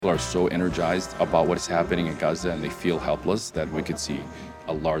People are so energized about what is happening in Gaza, and they feel helpless that we could see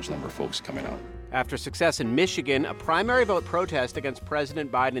a large number of folks coming out. After success in Michigan, a primary vote protest against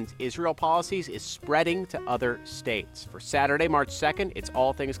President Biden's Israel policies is spreading to other states. For Saturday, March 2nd, it's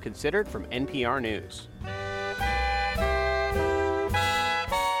All Things Considered from NPR News.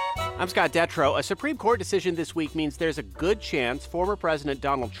 I'm Scott Detrow. A Supreme Court decision this week means there's a good chance former President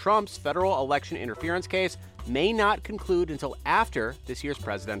Donald Trump's federal election interference case may not conclude until after this year's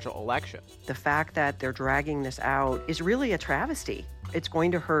presidential election. The fact that they're dragging this out is really a travesty. It's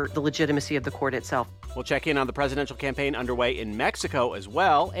going to hurt the legitimacy of the court itself. We'll check in on the presidential campaign underway in Mexico as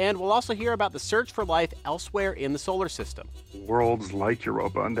well, and we'll also hear about the search for life elsewhere in the solar system. Worlds like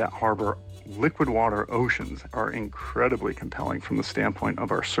Europa and that harbor liquid water oceans are incredibly compelling from the standpoint of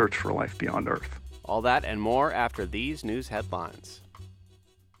our search for life beyond Earth. All that and more after these news headlines.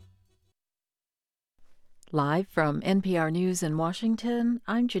 Live from NPR News in Washington,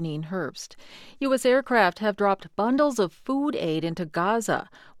 I'm Janine Herbst. U.S. aircraft have dropped bundles of food aid into Gaza,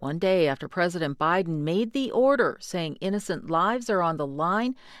 one day after President Biden made the order, saying innocent lives are on the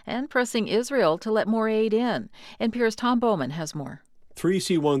line and pressing Israel to let more aid in. NPR's Tom Bowman has more. 3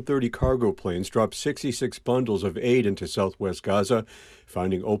 C-130 cargo planes dropped 66 bundles of aid into southwest Gaza,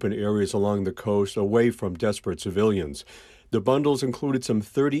 finding open areas along the coast away from desperate civilians. The bundles included some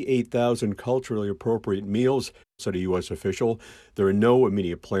 38,000 culturally appropriate meals, said a U.S. official. There are no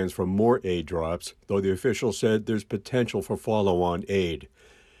immediate plans for more aid drops, though the official said there's potential for follow-on aid.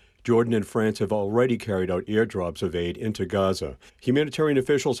 Jordan and France have already carried out airdrops of aid into Gaza. Humanitarian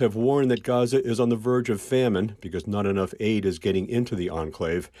officials have warned that Gaza is on the verge of famine because not enough aid is getting into the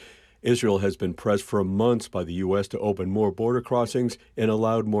enclave. Israel has been pressed for months by the U.S. to open more border crossings and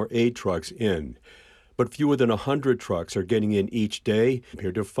allowed more aid trucks in. But fewer than 100 trucks are getting in each day,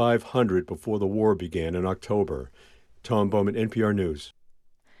 compared to 500 before the war began in October. Tom Bowman, NPR News.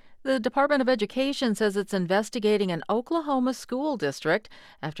 The Department of Education says it's investigating an Oklahoma school district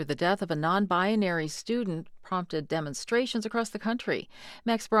after the death of a non-binary student prompted demonstrations across the country.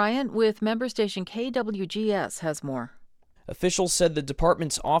 Max Bryant with member station KWGS has more. Officials said the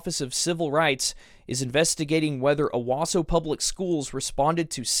department's Office of Civil Rights is investigating whether Owasso Public Schools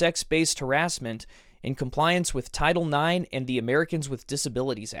responded to sex-based harassment in compliance with Title IX and the Americans with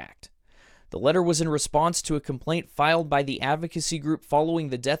Disabilities Act. The letter was in response to a complaint filed by the advocacy group following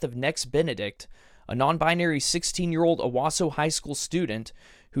the death of Nex Benedict, a non-binary 16-year-old Owasso High School student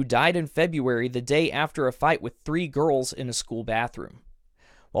who died in February, the day after a fight with 3 girls in a school bathroom.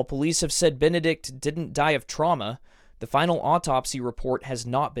 While police have said Benedict didn't die of trauma, the final autopsy report has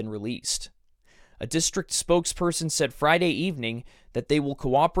not been released. A district spokesperson said Friday evening that they will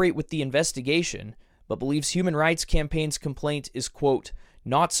cooperate with the investigation, but believes Human Rights Campaign's complaint is, quote,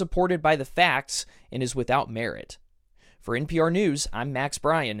 not supported by the facts and is without merit. For NPR News, I'm Max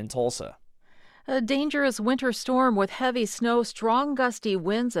Bryan in Tulsa. A dangerous winter storm with heavy snow, strong gusty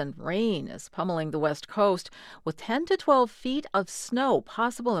winds, and rain is pummeling the west coast, with 10 to 12 feet of snow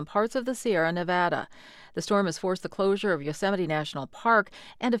possible in parts of the Sierra Nevada. The storm has forced the closure of Yosemite National Park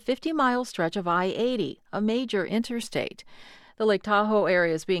and a 50-mile stretch of I-80, a major interstate. The Lake Tahoe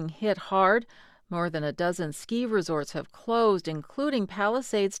area is being hit hard. More than a dozen ski resorts have closed, including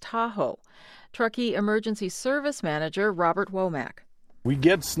Palisades Tahoe. Truckee Emergency Service Manager Robert Womack. We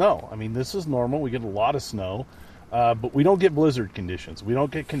get snow. I mean, this is normal. We get a lot of snow, but we don't get blizzard conditions. We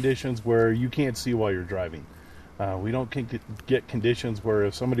don't get conditions where you can't see while you're driving. We don't get conditions where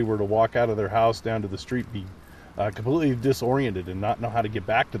if somebody were to walk out of their house down to the street, be completely disoriented and not know how to get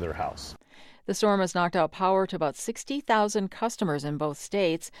back to their house. The storm has knocked out power to about 60,000 customers in both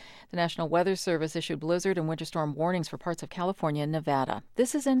states. The National Weather Service issued blizzard and winter storm warnings for parts of California and Nevada.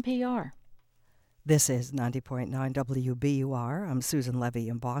 This is NPR. This is 90.9 WBUR. I'm Susan Levy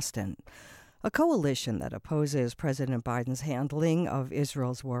in Boston. A coalition that opposes President Biden's handling of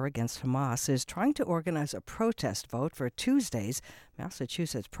Israel's war against Hamas is trying to organize a protest vote for Tuesday's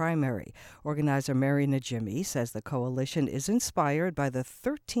Massachusetts primary. Organizer Mary Najimy says the coalition is inspired by the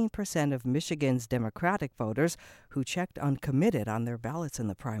 13% of Michigan's Democratic voters who checked uncommitted on their ballots in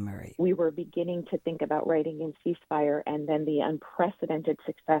the primary. We were beginning to think about writing in ceasefire, and then the unprecedented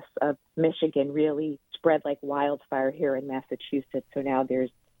success of Michigan really spread like wildfire here in Massachusetts. So now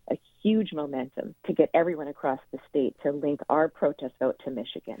there's a huge momentum to get everyone across the state to link our protest vote to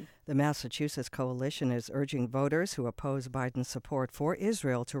Michigan. The Massachusetts coalition is urging voters who oppose Biden's support for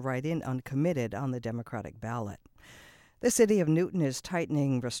Israel to write in uncommitted on the Democratic ballot. The city of Newton is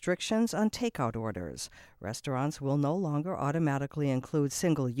tightening restrictions on takeout orders. Restaurants will no longer automatically include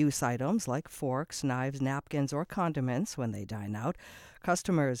single-use items like forks, knives, napkins, or condiments when they dine out.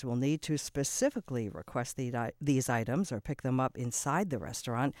 Customers will need to specifically request these items or pick them up inside the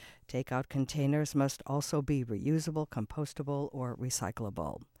restaurant. Takeout containers must also be reusable, compostable, or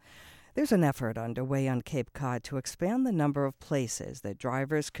recyclable. There's an effort underway on Cape Cod to expand the number of places that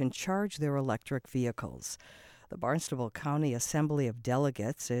drivers can charge their electric vehicles. The Barnstable County Assembly of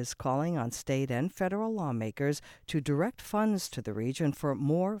Delegates is calling on state and federal lawmakers to direct funds to the region for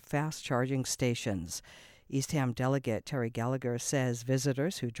more fast-charging stations. Eastham Delegate Terry Gallagher says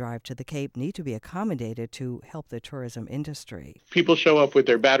visitors who drive to the Cape need to be accommodated to help the tourism industry. People show up with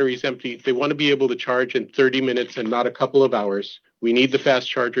their batteries empty. They want to be able to charge in 30 minutes and not a couple of hours. We need the fast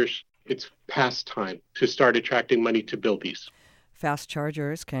chargers. It's past time to start attracting money to build these. Fast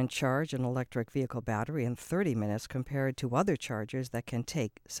chargers can charge an electric vehicle battery in 30 minutes compared to other chargers that can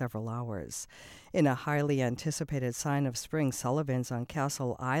take several hours. In a highly anticipated sign of spring, Sullivan's on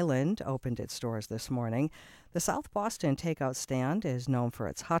Castle Island opened its doors this morning. The South Boston takeout stand is known for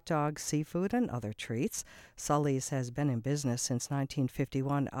its hot dogs, seafood, and other treats. Sully's has been in business since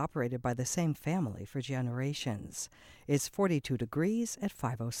 1951, operated by the same family for generations. It's 42 degrees at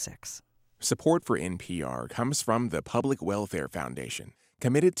 5:06. Support for NPR comes from the Public Welfare Foundation,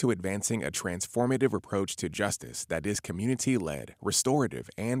 committed to advancing a transformative approach to justice that is community-led, restorative,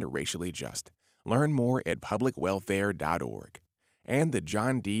 and racially just. Learn more at publicwelfare.org. And the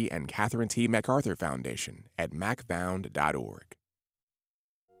John D. and Catherine T. MacArthur Foundation at macfound.org.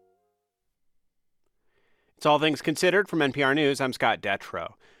 It's All Things Considered from NPR News. I'm Scott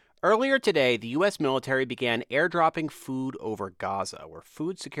Detrow. Earlier today, the U.S. military began airdropping food over Gaza, where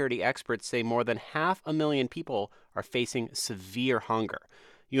food security experts say more than 500,000 people are facing severe hunger.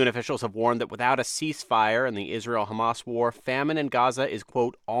 UN officials have warned that without a ceasefire in the Israel-Hamas war, famine in Gaza is,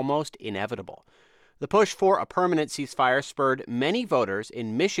 quote, almost inevitable. The push for a permanent ceasefire spurred many voters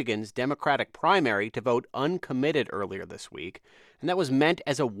in Michigan's Democratic primary to vote uncommitted earlier this week, and that was meant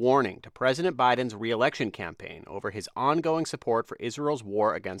as a warning to President Biden's re-election campaign over his ongoing support for Israel's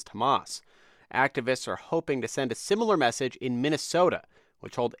war against Hamas. Activists are hoping to send a similar message in Minnesota,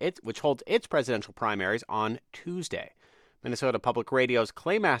 which holds its presidential primaries on Tuesday. Minnesota Public Radio's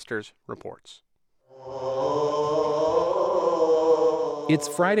Clay Masters reports. It's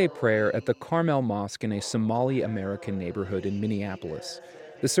Friday prayer at the Carmel Mosque in a Somali-American neighborhood in Minneapolis.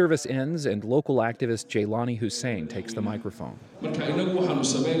 The service ends and local activist Jaylani Hussein takes the microphone.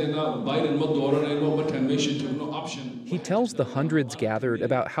 He tells the hundreds gathered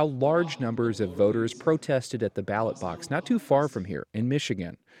about how large numbers of voters protested at the ballot box not too far from here in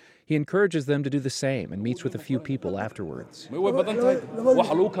Michigan. He encourages them to do the same and meets with a few people afterwards.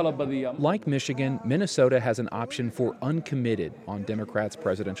 Like Michigan, Minnesota has an option for uncommitted on Democrats'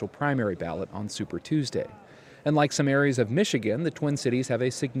 presidential primary ballot on Super Tuesday. And like some areas of Michigan, the Twin Cities have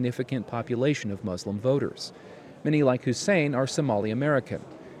a significant population of Muslim voters. Many, like Hussein, are Somali American.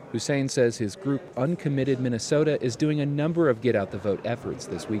 Hussein says his group, Uncommitted Minnesota, is doing a number of get-out-the-vote efforts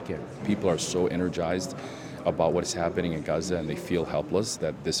this weekend. People are so energized about what is happening in Gaza, and they feel helpless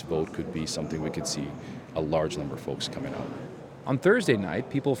that this vote could be something we could see a large number of folks coming out. On Thursday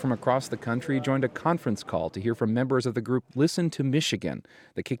night, people from across the country joined a conference call to hear from members of the group Listen to Michigan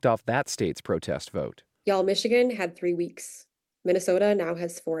that kicked off that state's protest vote. Y'all, Michigan had 3 weeks. Minnesota now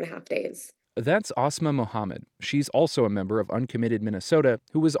has 4.5 days. That's Asma Mohammed. She's also a member of Uncommitted Minnesota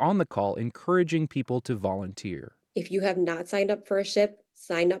who was on the call encouraging people to volunteer. If you have not signed up for a shift,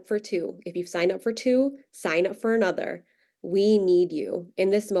 sign up for 2. If you've signed up for 2, sign up for another. We need you.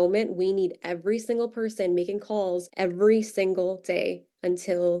 In this moment, we need every single person making calls every single day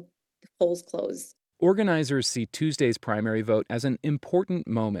until the polls close. Organizers see Tuesday's primary vote as an important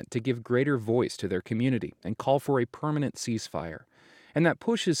moment to give greater voice to their community and call for a permanent ceasefire. And that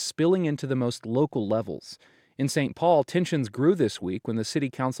push is spilling into the most local levels. In St. Paul, tensions grew this week when the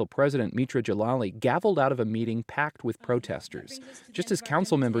city council president, Mitra Jalali, gavelled out of a meeting packed with protesters, just as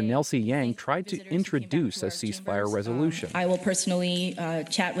council member Nelsie Yang tried to introduce a ceasefire resolution. I will personally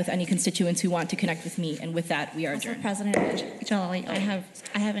chat with any constituents who want to connect with me, and with that, we are adjourned. President Jalali, I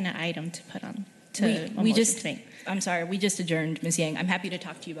have an item to put on. We just adjourned, Ms. Yang. I'm happy to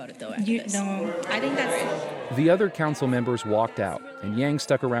talk to you about it, though, after this. No, I think that's... The other council members walked out, and Yang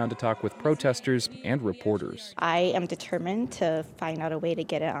stuck around to talk with protesters and reporters. I am determined to find out a way to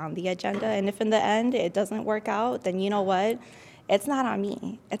get it on the agenda, and if in the end it doesn't work out, then you know what? It's not on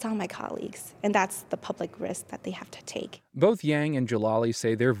me. It's on my colleagues, and that's the public risk that they have to take. Both Yang and Jalali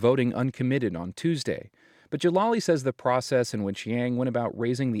say they're voting uncommitted on Tuesday. But Jalali says the process in which Yang went about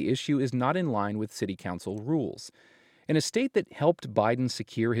raising the issue is not in line with city council rules. In a state that helped Biden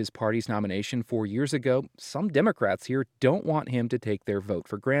secure his party's nomination 4 years ago, some Democrats here don't want him to take their vote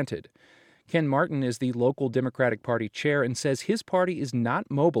for granted. Ken Martin is the local Democratic Party chair and says his party is not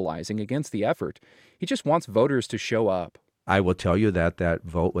mobilizing against the effort. He just wants voters to show up. I will tell you that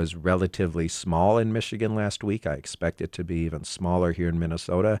vote was relatively small in Michigan last week. I expect it to be even smaller here in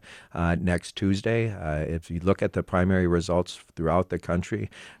Minnesota next Tuesday. If you look at the primary results throughout the country,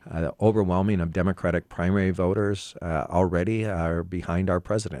 the overwhelming of Democratic primary voters already are behind our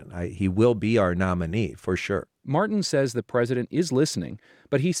president. He will be our nominee for sure. Martin says the president is listening,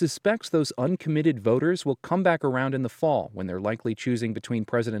 but he suspects those uncommitted voters will come back around in the fall when they're likely choosing between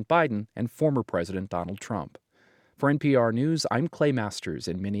President Biden and former President Donald Trump. For NPR News, I'm Clay Masters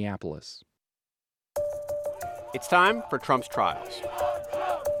in Minneapolis. It's time for Trump's trials.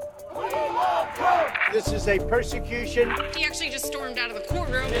 This is a persecution. He actually just stormed out of the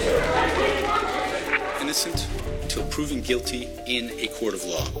courtroom. Innocent till proven guilty in a court of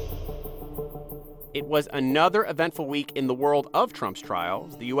law. It was another eventful week in the world of Trump's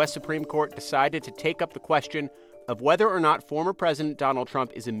trials. The U.S. Supreme Court decided to take up the question of whether or not former President Donald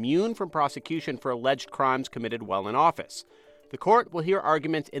Trump is immune from prosecution for alleged crimes committed while in office. The court will hear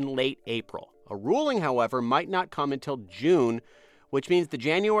arguments in late April. A ruling, however, might not come until June, which means the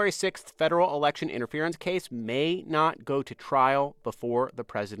January 6th federal election interference case may not go to trial before the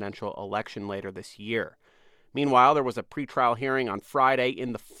presidential election later this year. Meanwhile, there was a pretrial hearing on Friday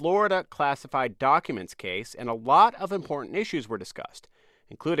in the Florida classified documents case, and a lot of important issues were discussed,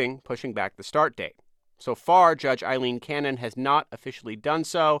 including pushing back the start date. So far, Judge Eileen Cannon has not officially done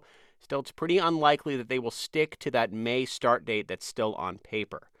so. Still, it's pretty unlikely that they will stick to that May start date that's still on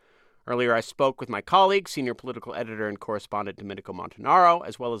paper. Earlier, I spoke with my colleague, senior political editor and correspondent Domenico Montanaro,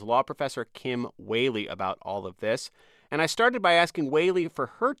 as well as law professor Kim Whaley about all of this. And I started by asking Whaley for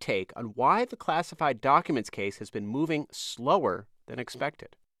her take on why the classified documents case has been moving slower than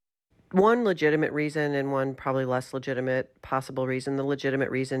expected. One legitimate reason and one probably less legitimate possible reason. The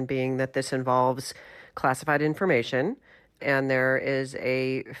legitimate reason being that this involves classified information, and there is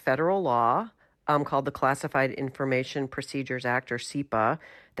a federal law called the Classified Information Procedures Act, or CIPA,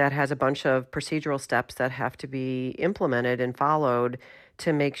 that has a bunch of procedural steps that have to be implemented and followed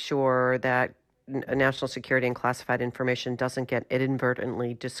to make sure that national security and classified information doesn't get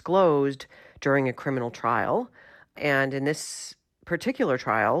inadvertently disclosed during a criminal trial. And in this particular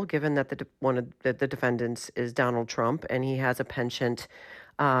trial, given that one of the defendants is Donald Trump and he has a penchant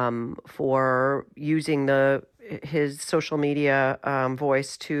for using his social media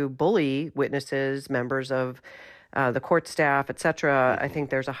voice to bully witnesses, members of the court staff, et cetera, I think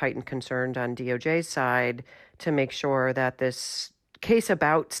there's a heightened concern on DOJ's side to make sure that this case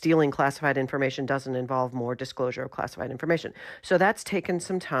about stealing classified information doesn't involve more disclosure of classified information. So that's taken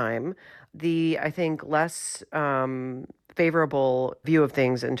some time. The, I think, less favorable view of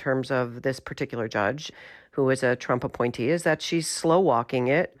things in terms of this particular judge, who is a Trump appointee, is that she's slow walking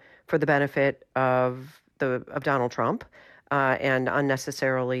it for the benefit of Donald Trump and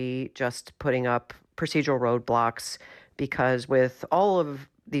unnecessarily just putting up procedural roadblocks, because with all of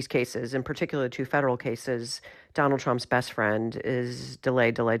these cases, in particular 2 federal cases, Donald Trump's best friend is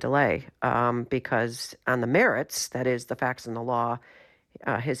delay, because on the merits, that is the facts and the law,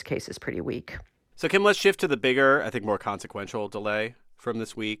 his case is pretty weak. So, Kim, let's shift to the bigger, I think more consequential delay from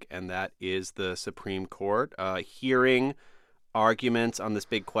this week, and that is the Supreme Court hearing arguments on this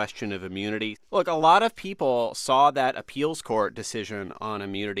big question of immunity. Look, a lot of people saw that appeals court decision on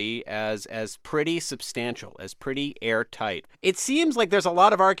immunity as pretty substantial, as pretty airtight. It seems like there's a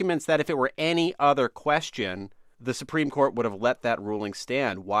lot of arguments that if it were any other question, the Supreme Court would have let that ruling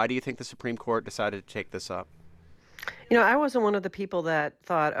stand. Why do you think the Supreme Court decided to take this up? You know, I wasn't one of the people that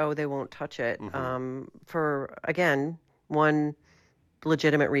thought, they won't touch it. For, again, one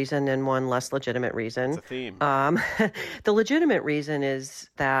legitimate reason and one less legitimate reason. It's a theme. The legitimate reason is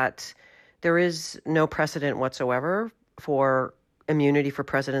that there is no precedent whatsoever for immunity for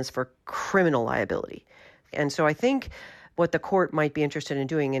presidents for criminal liability. And so I think what the court might be interested in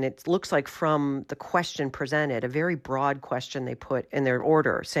doing, and it looks like from the question presented, a very broad question they put in their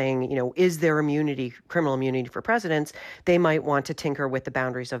order saying, is there immunity, criminal immunity for presidents? They might want to tinker with the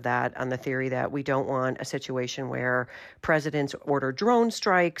boundaries of that on the theory that we don't want a situation where presidents order drone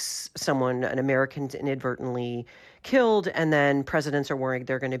strikes, an American's inadvertently killed, and then presidents are worried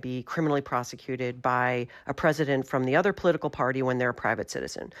they're going to be criminally prosecuted by a president from the other political party when they're a private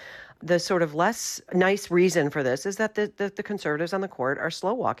citizen. The sort of less nice reason for this is that the conservatives on the court are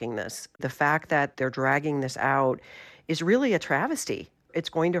slow walking this. The fact that they're dragging this out is really a travesty. It's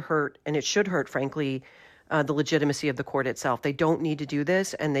going to hurt, and it should hurt, frankly, the legitimacy of the court itself. They don't need to do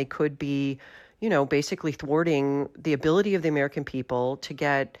this, and they could be, basically thwarting the ability of the American people to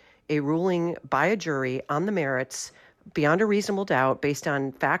get a ruling by a jury on the merits beyond a reasonable doubt based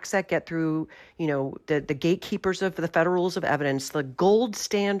on facts that get through, the gatekeepers of the federal rules of evidence, the gold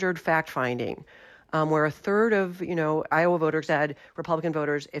standard fact finding, where a third of, Iowa voters said, Republican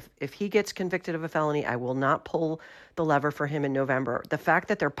voters, if he gets convicted of a felony, I will not pull the lever for him in November. The fact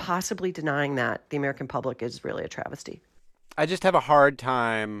that they're possibly denying that the American public is really a travesty. I just have a hard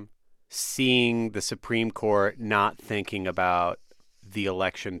time seeing the Supreme Court not thinking about the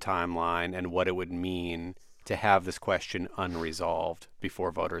election timeline and what it would mean to have this question unresolved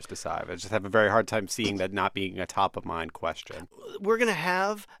before voters decide. I just have a very hard time seeing that not being a top-of-mind question. We're going to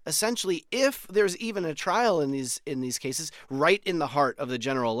have, essentially, if there's even a trial in these cases, right in the heart of the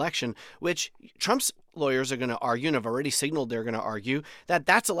general election, which Trump's lawyers are going to argue and have already signaled they're going to argue that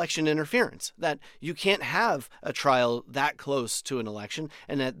that's election interference, that you can't have a trial that close to an election,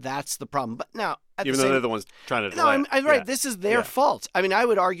 and that's the problem. But now, even though they're the ones trying to delay. No, I'm right. This is their fault. I mean, I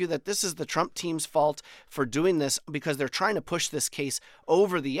would argue that this is the Trump team's fault for doing this because they're trying to push this case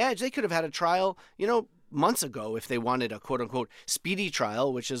over the edge. They could have had a trial, months ago if they wanted a quote-unquote speedy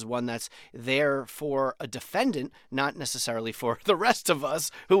trial, which is one that's there for a defendant, not necessarily for the rest of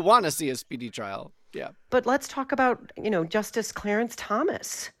us who want to see a speedy trial. Yeah. But let's talk about, Justice Clarence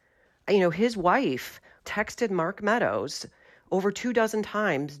Thomas. His wife texted Mark Meadows over 24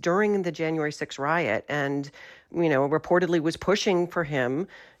 times during the January 6th riot and, reportedly was pushing for him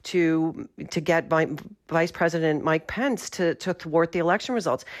to get Vice President Mike Pence to thwart the election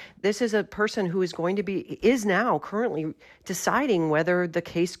results. This is a person who is now currently deciding whether the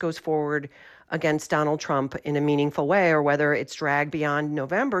case goes forward against Donald Trump in a meaningful way or whether it's dragged beyond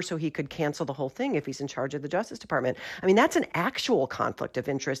November so he could cancel the whole thing if he's in charge of the Justice Department. I mean, that's an actual conflict of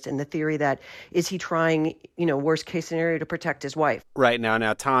interest in the theory that is he trying, worst case scenario to protect his wife. Right.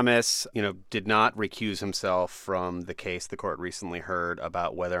 Now Thomas, did not recuse himself from the case the court recently heard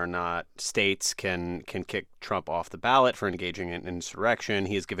about whether or not states can kick Trump off the ballot for engaging in insurrection.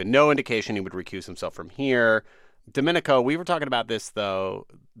 He has given no indication he would recuse himself from here. Domenico, we were talking about this, though,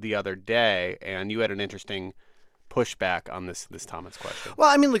 the other day, and you had an interesting pushback on this Thomas question. Well,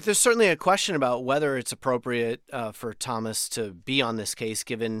 I mean, there's certainly a question about whether it's appropriate for Thomas to be on this case,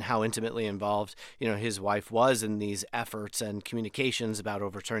 given how intimately involved, his wife was in these efforts and communications about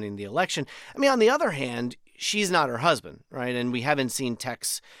overturning the election. I mean, on the other hand, she's not her husband, right? And we haven't seen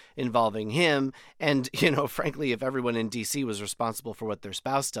texts involving him. And, frankly, if everyone in D.C. was responsible for what their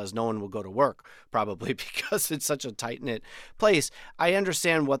spouse does, no one will go to work, probably, because it's such a tight-knit place. I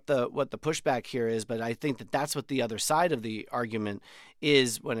understand what the pushback here is, but I think that's what the other side of the argument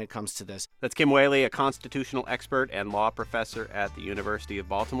is when it comes to this. That's Kim Whaley, a constitutional expert and law professor at the University of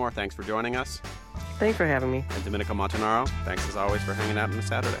Baltimore. Thanks for joining us. Thanks for having me. And Domenico Montanaro, thanks as always for hanging out on a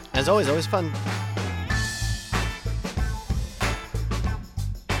Saturday. As always fun.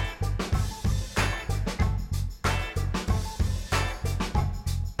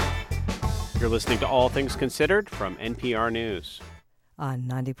 You're listening to All Things Considered from NPR News. On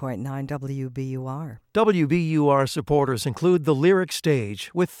 90.9 WBUR. WBUR supporters include the Lyric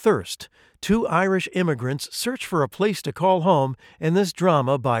Stage with Thirst. Two Irish immigrants search for a place to call home in this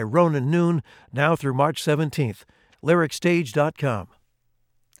drama by Ronan Noon, now through March 17th. LyricStage.com.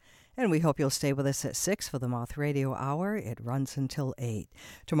 And we hope you'll stay with us at 6 for the Moth Radio Hour. It runs until 8.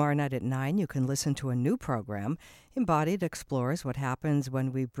 Tomorrow night at 9, you can listen to a new program. Embodied explores what happens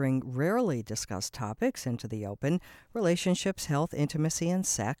when we bring rarely discussed topics into the open: relationships, health, intimacy, and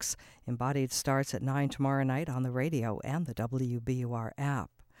sex. Embodied starts at 9 tomorrow night on the radio and the WBUR app.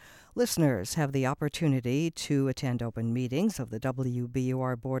 Listeners have the opportunity to attend open meetings of the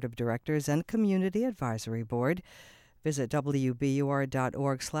WBUR Board of Directors and Community Advisory Board. Visit wbur.org/open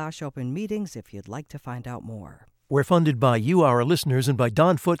meetings if you'd like to find out more. We're funded by you, our listeners, and by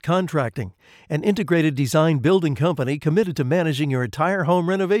Don Foot Contracting, an integrated design building company committed to managing your entire home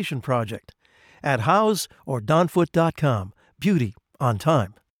renovation project. At House or donfoot.com. Beauty on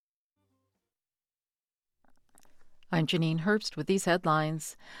time. I'm Janine Herbst with these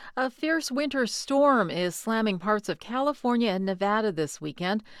headlines. A fierce winter storm is slamming parts of California and Nevada this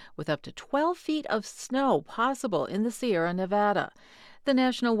weekend, with up to 12 feet of snow possible in the Sierra Nevada. The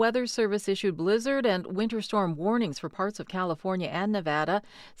National Weather Service issued blizzard and winter storm warnings for parts of California and Nevada.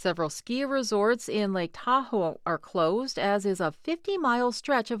 Several ski resorts in Lake Tahoe are closed, as is a 50-mile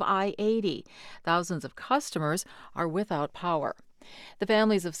stretch of I-80. Thousands of customers are without power. The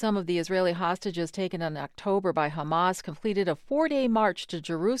families of some of the Israeli hostages taken in October by Hamas completed a 4-day march to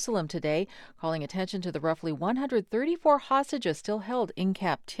Jerusalem today, calling attention to the roughly 134 hostages still held in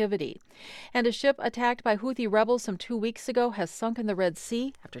captivity. And a ship attacked by Houthi rebels some 2 weeks ago has sunk in the Red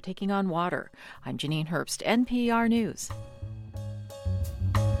Sea after taking on water. I'm Janine Herbst, NPR News.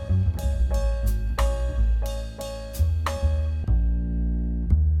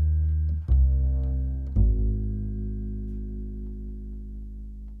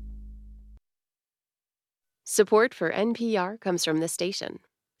 Support for NPR comes from the station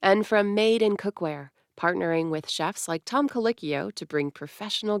and from Made in Cookware, partnering with chefs like Tom Colicchio to bring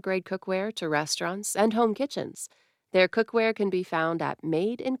professional-grade cookware to restaurants and home kitchens. Their cookware can be found at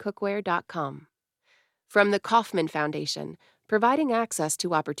madeincookware.com. From the Kauffman Foundation, providing access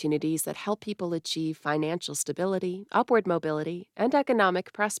to opportunities that help people achieve financial stability, upward mobility, and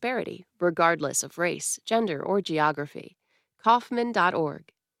economic prosperity, regardless of race, gender, or geography. Kauffman.org.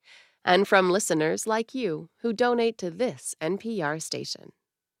 And from listeners like you who donate to this NPR station.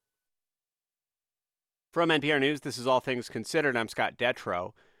 From NPR News, this is All Things Considered. I'm Scott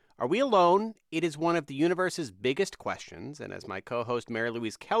Detrow. Are we alone? It is one of the universe's biggest questions, and as my co-host Mary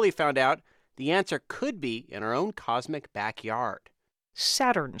Louise Kelly found out, the answer could be in our own cosmic backyard.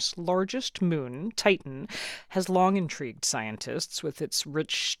 Saturn's largest moon, Titan, has long intrigued scientists with its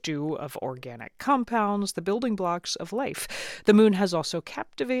rich stew of organic compounds, the building blocks of life. The moon has also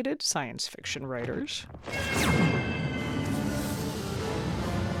captivated science fiction writers.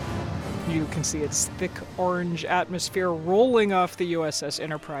 You can see its thick orange atmosphere rolling off the USS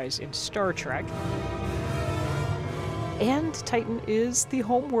Enterprise in Star Trek. And Titan is the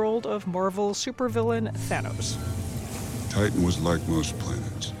homeworld of Marvel supervillain Thanos. Titan was like most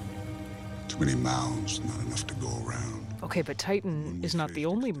planets. Too many mouths, not enough to go around. Okay, but Titan is not the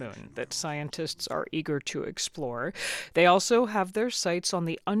only moon that scientists are eager to explore. They also have their sights on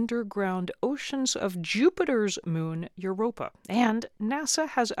the underground oceans of Jupiter's moon, Europa. And NASA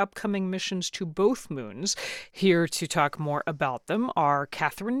has upcoming missions to both moons. Here to talk more about them are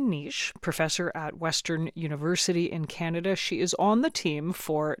Catherine Nish, professor at Western University in Canada. She is on the team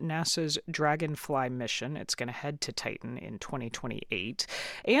for NASA's Dragonfly mission. It's going to head to Titan in 2028.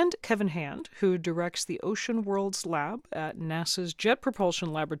 And Kevin Hand, who directs the Ocean Worlds Lab at NASA's Jet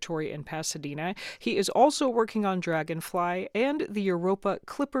Propulsion Laboratory in Pasadena. He is also working on Dragonfly and the Europa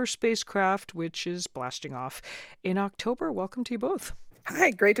Clipper spacecraft, which is blasting off in October. Welcome to you both.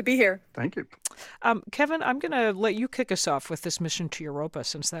 Hi, great to be here. Thank you. Kevin, I'm going to let you kick us off with this mission to Europa,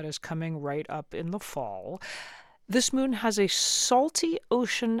 since that is coming right up in the fall. This moon has a salty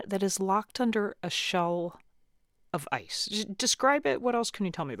ocean that is locked under a shell of ice. Describe it. What else can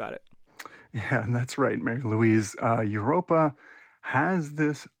you tell me about it? Yeah, that's right, Mary Louise. Europa has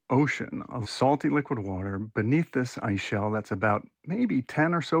this ocean of salty liquid water beneath this ice shell that's about maybe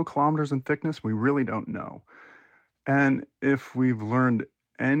 10 or so kilometers in thickness. We really don't know. And if we've learned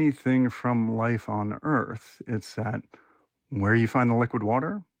anything from life on Earth, it's that where you find the liquid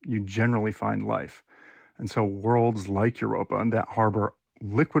water, you generally find life. And so worlds like Europa that harbor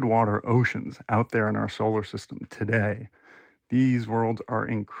liquid water oceans out there in our solar system today, these worlds are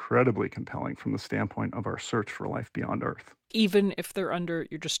incredibly compelling from the standpoint of our search for life beyond Earth. Even if they're under,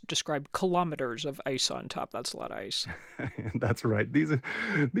 you just described kilometers of ice on top. That's a lot of ice. That's right.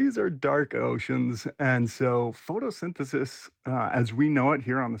 These are dark oceans. And so photosynthesis, as we know it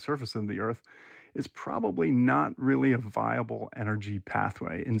here on the surface of the Earth, is probably not really a viable energy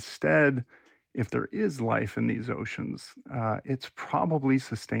pathway. Instead, if there is life in these oceans, it's probably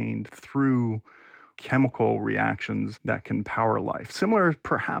sustained through chemical reactions that can power life, similar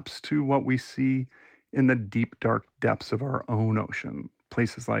perhaps to what we see in the deep, dark depths of our own ocean,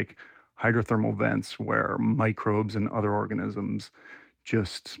 places like hydrothermal vents where microbes and other organisms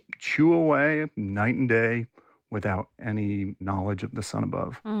just chew away night and day without any knowledge of the sun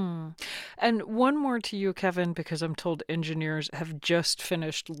above. And one more to you, Kevin, because I'm told engineers have just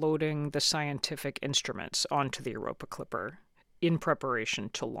finished loading the scientific instruments onto the Europa Clipper in preparation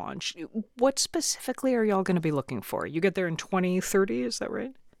to launch. What specifically are y'all going to be looking for? You get there in 2030, is that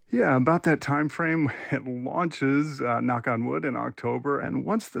right? Yeah, about that time frame. It launches, knock on wood, in October. And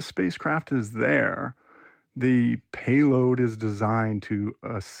once the spacecraft is there, the payload is designed to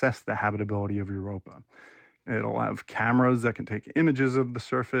assess the habitability of Europa. It'll have cameras that can take images of the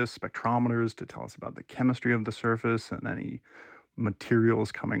surface, spectrometers to tell us about the chemistry of the surface and any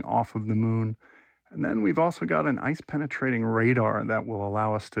materials coming off of the moon. And then we've also got an ice-penetrating radar that will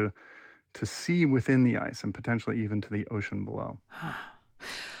allow us to see within the ice and potentially even to the ocean below.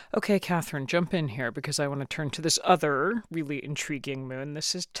 Okay, Catherine, jump in here because I want to turn to this other really intriguing moon.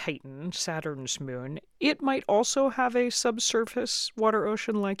 This is Titan, Saturn's moon. It might also have a subsurface water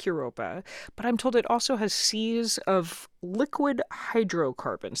ocean like Europa, but I'm told it also has seas of liquid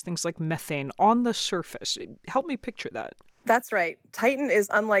hydrocarbons, things like methane, on the surface. Help me picture that. That's right. Titan is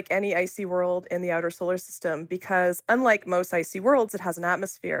unlike any icy world in the outer solar system because, unlike most icy worlds, it has an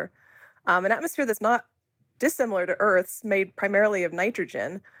atmosphere. An atmosphere that's not dissimilar to Earth's, made primarily of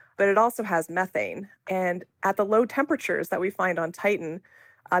nitrogen, but it also has methane. And at the low temperatures that we find on Titan,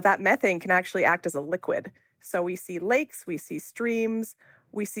 that methane can actually act as a liquid. So we see lakes, we see streams,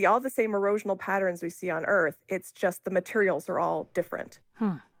 we see all the same erosional patterns we see on Earth. It's just the materials are all different.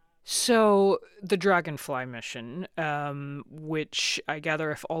 So the Dragonfly mission, which I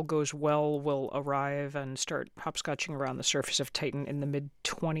gather if all goes well will arrive and start hopscotching around the surface of Titan in the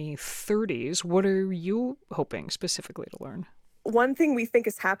mid-2030s. What are you hoping specifically to learn? One thing we think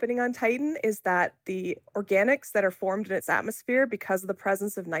is happening on Titan is that the organics that are formed in its atmosphere because of the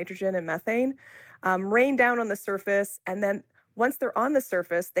presence of nitrogen and methane rain down on the surface, and then once they're on the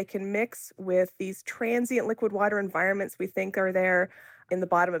surface, they can mix with these transient liquid water environments we think are there in the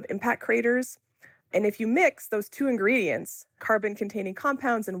bottom of impact craters. And if you mix those two ingredients, carbon-containing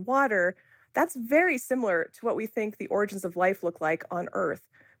compounds and water, that's very similar to what we think the origins of life look like on Earth.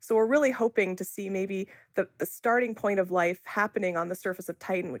 So we're really hoping to see maybe the starting point of life happening on the surface of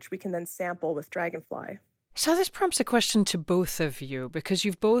Titan, which we can then sample with Dragonfly. So this prompts a question to both of you, because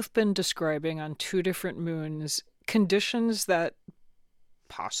you've both been describing on two different moons conditions that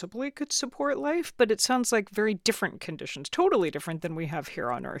possibly could support life, but it sounds like very different conditions, totally different than we have here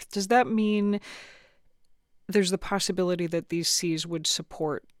on Earth. Does that mean there's the possibility that these seas would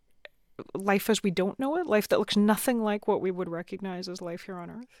support life as we don't know it, life that looks nothing like what we would recognize as life here on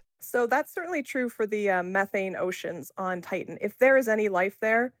Earth? So that's certainly true for the methane oceans on Titan. If there is any life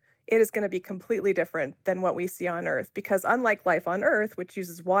there, it is going to be completely different than what we see on Earth, because unlike life on Earth, which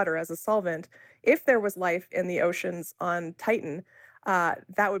uses water as a solvent, if there was life in the oceans on Titan,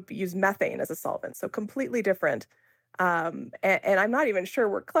 that would use methane as a solvent. So completely different. And I'm not even sure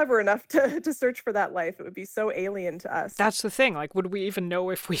we're clever enough to search for that life. It would be so alien to us. That's the thing. Like, would we even know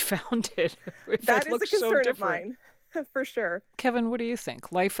if we found it? If that it is looks a concern so of different? mine. For sure. Kevin, what do you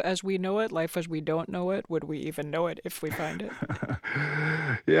think? Life as we know it, life as we don't know it, would we even know it if we find it?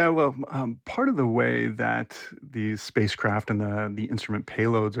 Yeah, well, part of the way that these spacecraft and the instrument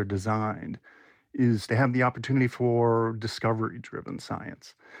payloads are designed is to have the opportunity for discovery-driven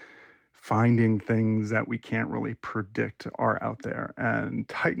science. Finding things that we can't really predict are out there. And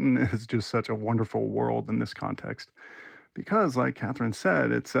Titan is just such a wonderful world in this context. Because, like Catherine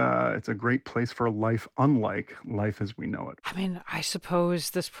said, it's a great place for life unlike life as we know it. I mean, I suppose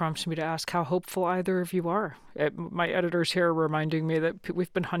this prompts me to ask how hopeful either of you are. My editors here are reminding me that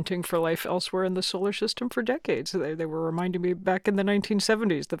we've been hunting for life elsewhere in the solar system for decades. They were reminding me back in the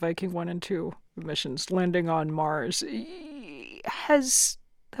 1970s, the Viking 1 and 2 missions landing on Mars.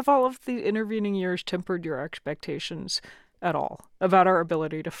 Have all of the intervening years tempered your expectations at all about our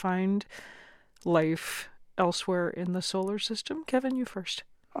ability to find life elsewhere in the solar system? Kevin, you first.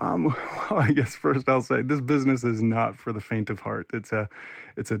 Well, I guess first I'll say this business is not for the faint of heart. It's a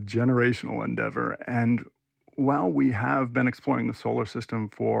generational endeavor. And while we have been exploring the solar system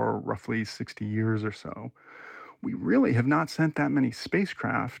for roughly 60 years or so, we really have not sent that many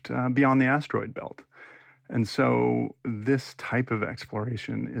spacecraft beyond the asteroid belt. And so this type of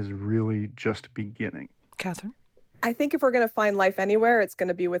exploration is really just beginning. Catherine? I think if we're going to find life anywhere, it's going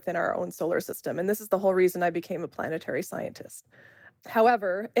to be within our own solar system. And this is the whole reason I became a planetary scientist.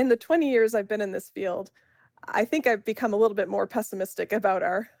 However, in the 20 years I've been in this field, I think I've become a little bit more pessimistic about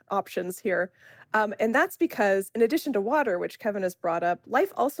our options here. And that's because in addition to water, which Kevin has brought up,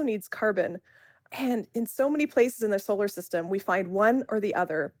 life also needs carbon. And in so many places in the solar system, we find one or the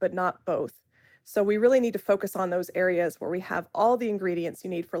other, but not both. So we really need to focus on those areas where we have all the ingredients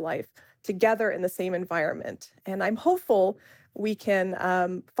you need for life together in the same environment. And I'm hopeful we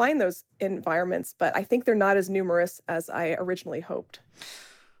can find those environments, but I think they're not as numerous as I originally hoped.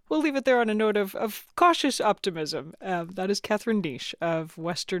 We'll leave it there on a note of cautious optimism. That is Catherine Niche of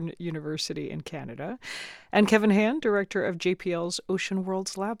Western University in Canada. And Kevin Hand, director of JPL's Ocean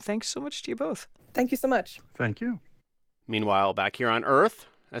Worlds Lab. Thanks so much to you both. Thank you so much. Thank you. Meanwhile, back here on Earth,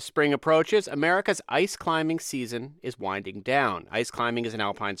 as spring approaches, America's ice climbing season is winding down. Ice climbing is an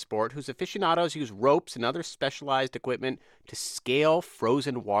alpine sport whose aficionados use ropes and other specialized equipment to scale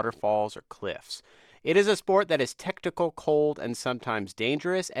frozen waterfalls or cliffs. It is a sport that is technical, cold, and sometimes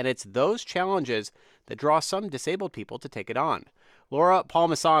dangerous, and it's those challenges that draw some disabled people to take it on. Laura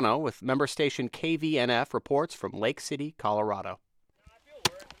Palmisano with member station KVNF reports from Lake City, Colorado.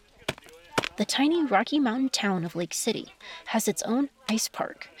 The tiny Rocky Mountain town of Lake City has its own ice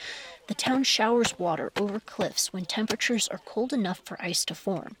park. The town showers water over cliffs when temperatures are cold enough for ice to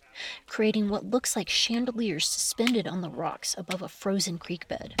form, creating what looks like chandeliers suspended on the rocks above a frozen creek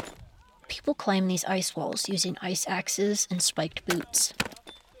bed. People climb these ice walls using ice axes and spiked boots.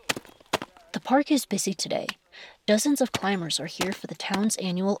 The park is busy today. Dozens of climbers are here for the town's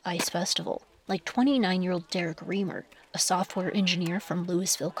annual ice festival, like 29-year-old Derek Reamer, a software engineer from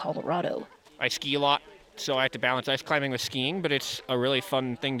Louisville, Colorado. I ski a lot, so I have to balance ice climbing with skiing, but it's a really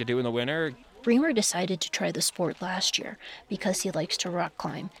fun thing to do in the winter. Reamer decided to try the sport last year because he likes to rock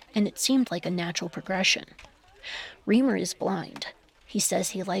climb, and it seemed like a natural progression. Reamer is blind. He says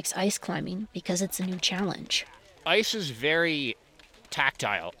he likes ice climbing because it's a new challenge. Ice is very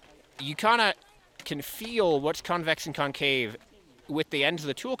tactile. You kind of can feel what's convex and concave with the ends of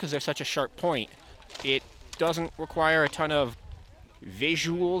the tool because they're such a sharp point. It doesn't require a ton of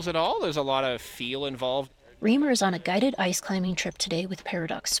visuals at all. There's a lot of feel involved. Reamer is on a guided ice climbing trip today with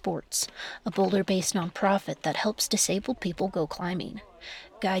Paradox Sports, a Boulder-based nonprofit that helps disabled people go climbing.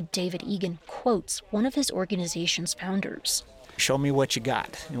 Guide David Egan quotes one of his organization's founders. Show me what you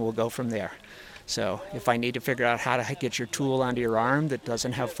got, and we'll go from there. So if I need to figure out how to get your tool onto your arm that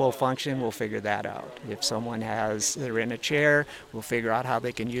doesn't have full function, we'll figure that out. If they're in a chair, we'll figure out how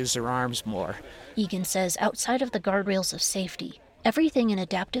they can use their arms more. Egan says outside of the guardrails of safety, everything in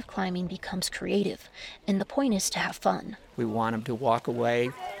adaptive climbing becomes creative, and the point is to have fun. We want them to walk away,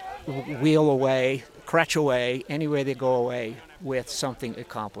 wheel away, crutch away, any way they go away with something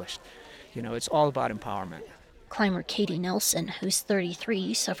accomplished. It's all about empowerment. Climber Katie Nelson, who's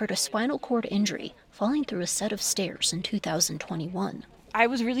 33, suffered a spinal cord injury falling through a set of stairs in 2021. I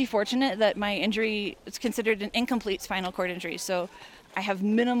was really fortunate that my injury is considered an incomplete spinal cord injury, so I have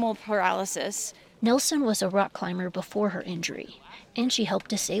minimal paralysis. Nelson was a rock climber before her injury, and she helped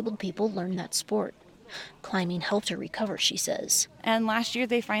disabled people learn that sport. Climbing helped her recover, she says. And last year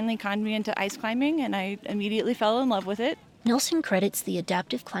they finally conned me into ice climbing, and I immediately fell in love with it. Nelson credits the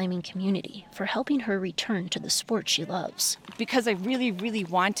adaptive climbing community for helping her return to the sport she loves. Because I really, really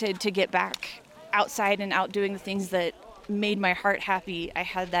wanted to get back outside and out doing the things that made my heart happy, I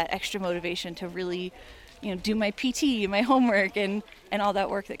had that extra motivation to really, do my PT, my homework, and all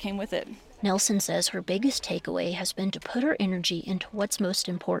that work that came with it. Nelson says her biggest takeaway has been to put her energy into what's most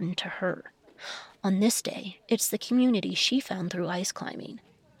important to her. On this day, it's the community she found through ice climbing.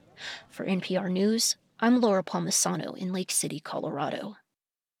 For NPR News, I'm Laura Palmisano in Lake City, Colorado.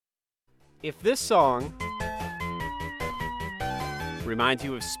 If this song reminds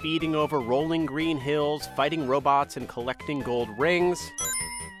you of speeding over rolling green hills, fighting robots, and collecting gold rings,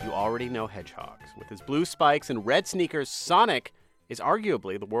 you already know hedgehogs. With his blue spikes and red sneakers, Sonic is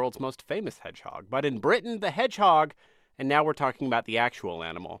arguably the world's most famous hedgehog. But in Britain, the hedgehog, and now we're talking about the actual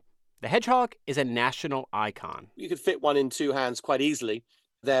animal, the hedgehog is a national icon. You could fit one in two hands quite easily.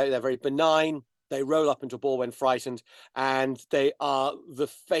 They're very benign. They roll up into a ball when frightened, and they are the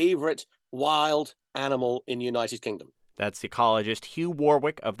favorite wild animal in the United Kingdom. That's ecologist Hugh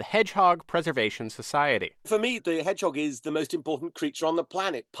Warwick of the Hedgehog Preservation Society. For me, the hedgehog is the most important creature on the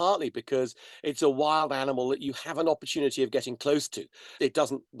planet, partly because it's a wild animal that you have an opportunity of getting close to. It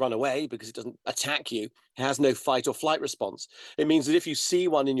doesn't run away because it doesn't attack you. It has no fight or flight response. It means that if you see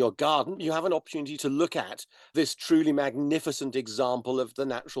one in your garden, you have an opportunity to look at this truly magnificent example of the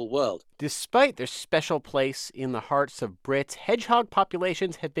natural world. Despite their special place in the hearts of Brits, hedgehog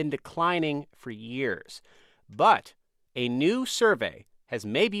populations have been declining for years. But a new survey has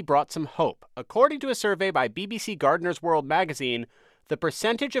maybe brought some hope. According to a survey by BBC Gardener's World magazine, the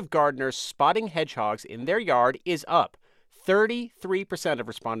percentage of gardeners spotting hedgehogs in their yard is up. 33% of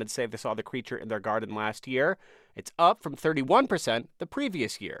respondents say they saw the creature in their garden last year. It's up from 31% the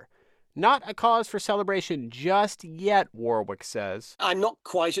previous year. Not a cause for celebration just yet, Warwick says. I'm not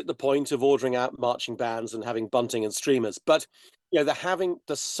quite at the point of ordering out marching bands and having bunting and streamers, but they're having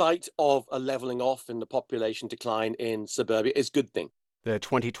the sight of a leveling off in the population decline in suburbia is a good thing. The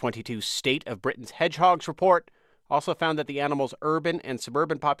 2022 State of Britain's Hedgehogs report also found that the animal's urban and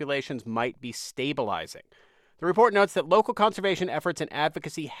suburban populations might be stabilizing. The report notes that local conservation efforts and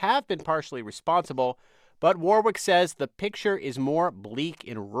advocacy have been partially responsible, but Warwick says the picture is more bleak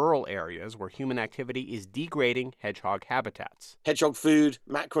in rural areas where human activity is degrading hedgehog habitats. Hedgehog food,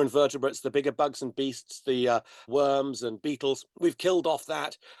 macroinvertebrates, the bigger bugs and beasts, the worms and beetles, we've killed off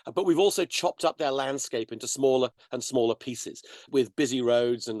that, but we've also chopped up their landscape into smaller and smaller pieces with busy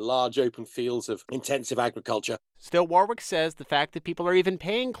roads and large open fields of intensive agriculture. Still, Warwick says the fact that people are even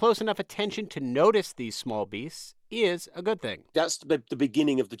paying close enough attention to notice these small beasts is a good thing. That's the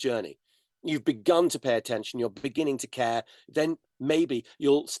beginning of the journey. You've begun to pay attention, you're beginning to care, then maybe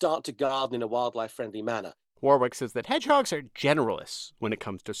you'll start to garden in a wildlife-friendly manner. Warwick says that hedgehogs are generalists when it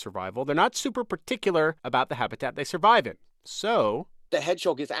comes to survival. They're not super particular about the habitat they survive in. So the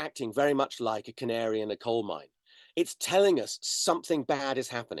hedgehog is acting very much like a canary in a coal mine. It's telling us something bad is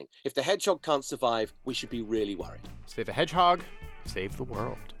happening. If the hedgehog can't survive, we should be really worried. save a hedgehog, save the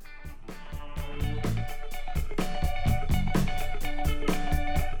world.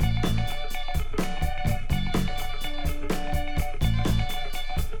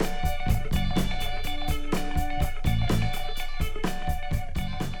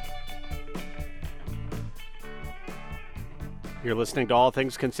 You're listening to All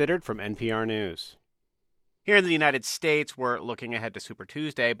Things Considered from NPR News. Here in the United States, we're looking ahead to Super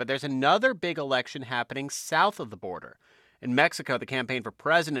Tuesday, but there's another big election happening south of the border. In Mexico, the campaign for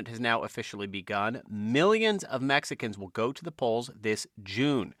president has now officially begun. Millions of Mexicans will go to the polls this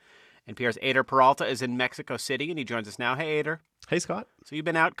June. NPR's Ader Peralta is in Mexico City, and he joins us now. Hey, Ader. Hey, Scott. So you've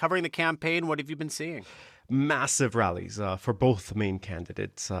been out covering the campaign. What have you been seeing? Massive rallies for both main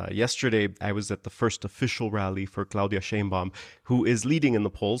candidates. Yesterday, I was at the first official rally for Claudia Sheinbaum, who is leading in the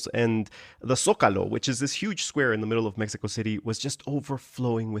polls, and the Zócalo, which is this huge square in the middle of Mexico City, was just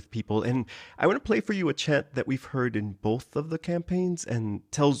overflowing with people. And I want to play for you a chant that we've heard in both of the campaigns and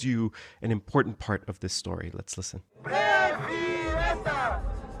tells you an important part of this story. Let's listen. Presidenta!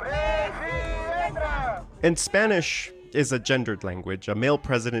 Presidenta! In Spanish is a gendered language. A male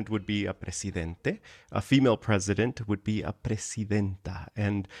president would be a presidente. A female president would be a presidenta.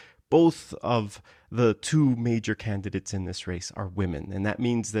 And both of the two major candidates in this race are women. And that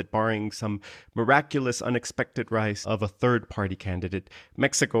means that barring some miraculous, unexpected rise of a third-party candidate,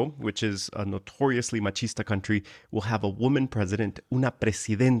 Mexico, which is a notoriously machista country, will have a woman president, una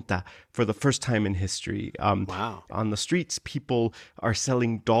presidenta, for the first time in history. Wow. On the streets, people are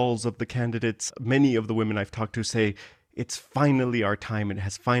selling dolls of the candidates. Many of the women I've talked to say, it's finally our time. It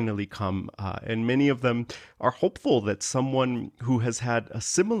has finally come. And many of them are hopeful that someone who has had a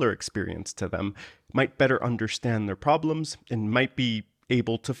similar experience to them might better understand their problems and might be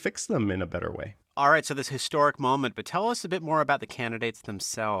able to fix them in a better way. All right, so this historic moment, but tell us a bit more about the candidates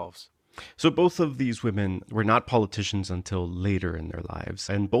themselves. So both of these women were not politicians until later in their lives,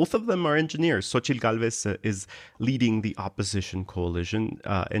 and both of them are engineers. Xochitl Gálvez is leading the opposition coalition,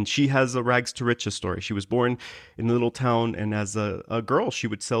 and she has a rags to riches story. She was born in a little town, and as a girl, she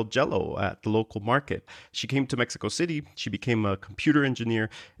would sell Jell-O at the local market. She came to Mexico City, she became a computer engineer,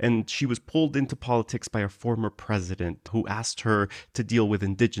 and she was pulled into politics by a former president who asked her to deal with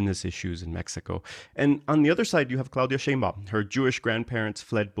indigenous issues in Mexico. And on the other side, you have Claudia Sheinbaum. Her Jewish grandparents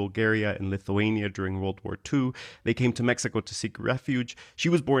fled Bulgaria and Lithuania during World War II. They came to Mexico to seek refuge. She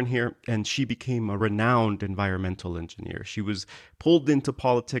was born here, and she became a renowned environmental engineer. She was pulled into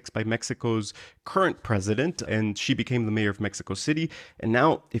politics by Mexico's current president, and she became the mayor of Mexico City. And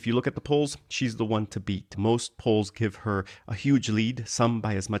now, if you look at the polls, she's the one to beat. Most polls give her a huge lead, some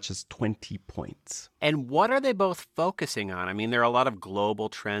by as much as 20 points. And what are they both focusing on? I mean, there are a lot of global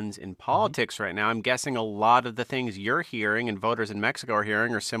trends in politics right now. I'm guessing a lot of the things you're hearing and voters in Mexico are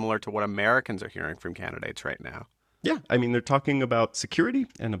hearing are similar to what Americans are hearing from candidates right now. Yeah, I mean, they're talking about security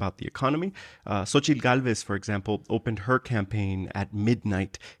and about the economy. Xochitl Gálvez, for example, opened her campaign at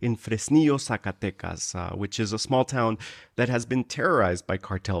midnight in Fresnillo, Zacatecas, which is a small town that has been terrorized by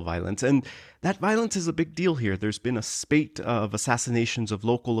cartel violence. And that violence is a big deal here. There's been a spate of assassinations of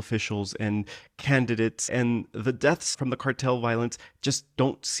local officials and candidates, and the deaths from the cartel violence just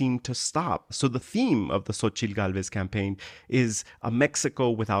don't seem to stop. So the theme of the Xochitl Gálvez campaign is a Mexico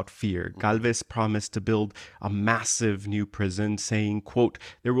without fear. Gálvez promised to build a massive new prison, saying, quote,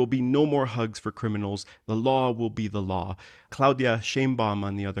 "There will be no more hugs for criminals. The law will be the law." Claudia Sheinbaum,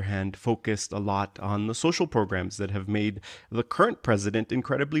 on the other hand, focused a lot on the social programs that have made the current president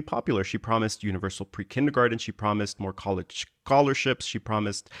incredibly popular. She promised universal pre-kindergarten. She promised more college scholarships. She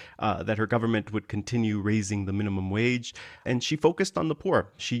promised that her government would continue raising the minimum wage. And she focused on the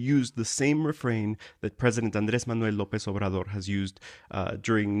poor. She used the same refrain that President Andrés Manuel López Obrador has used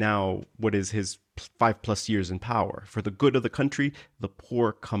during now what is his 5+ years in power. For the good of the country, the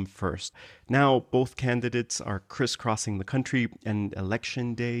poor come first. Now, both candidates are crisscrossing the country, and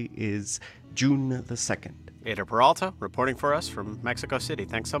election day is June the 2nd. Ader Peralta reporting for us from Mexico City.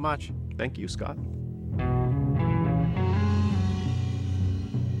 Thanks so much. Thank you, Scott.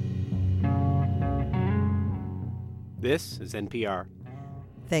 This is NPR.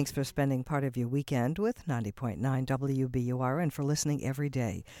 Thanks for spending part of your weekend with 90.9 WBUR and for listening every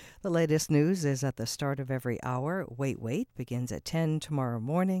day. The latest news is at the start of every hour. Wait begins at 10 tomorrow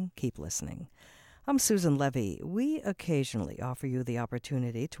morning. Keep listening. I'm Susan Levy. We occasionally offer you the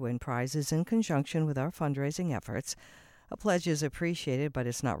opportunity to win prizes in conjunction with our fundraising efforts. A pledge is appreciated, but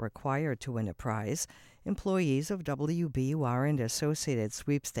it's not required to win a prize. Employees of WBUR and associated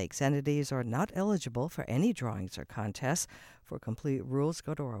sweepstakes entities are not eligible for any drawings or contests. For complete rules,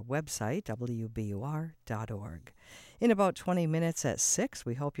 go to our website, wbur.org. In about 20 minutes at 6,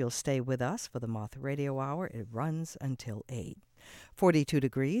 we hope you'll stay with us for the Moth Radio Hour. It runs until 8. 42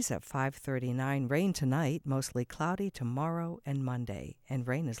 degrees at 5:39. Rain tonight, mostly cloudy tomorrow and Monday, and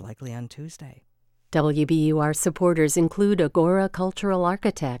rain is likely on Tuesday. WBUR supporters include Agora Cultural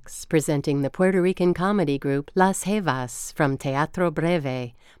Architects, presenting the Puerto Rican comedy group Las Jevas from Teatro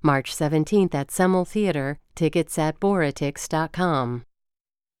Breve, March 17th at Semmel Theater. Tickets at Boratix.com.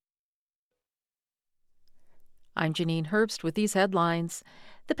 I'm Janine Herbst with these headlines.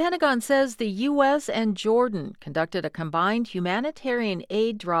 The Pentagon says the U.S. and Jordan conducted a combined humanitarian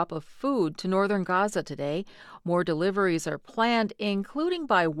aid drop of food to northern Gaza today. More deliveries are planned, including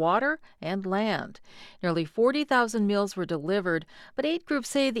by water and land. Nearly 40,000 meals were delivered, but aid groups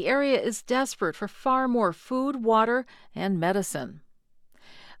say the area is desperate for far more food, water, and medicine.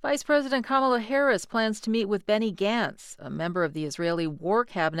 Vice President Kamala Harris plans to meet with Benny Gantz, a member of the Israeli War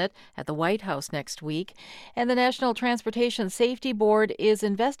Cabinet, at the White House next week. And the National Transportation Safety Board is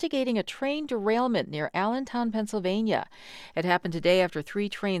investigating a train derailment near Allentown, Pennsylvania. It happened today after 3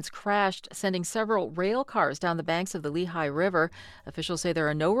 trains crashed, sending several rail cars down the banks of the Lehigh River. Officials say there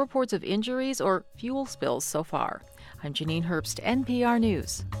are no reports of injuries or fuel spills so far. I'm Janine Herbst, NPR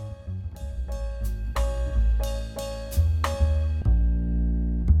News.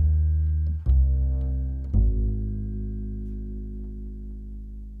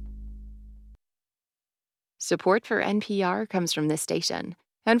 Support for NPR comes from this station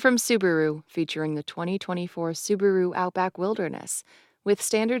and from Subaru, featuring the 2024 Subaru Outback Wilderness. With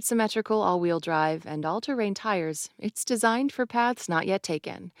standard symmetrical all-wheel drive and all-terrain tires, it's designed for paths not yet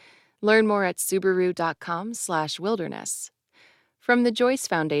taken. Learn more at Subaru.com/wilderness. From the Joyce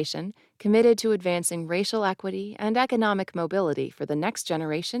Foundation, committed to advancing racial equity and economic mobility for the next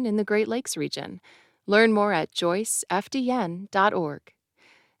generation in the Great Lakes region. Learn more at joycefdn.org.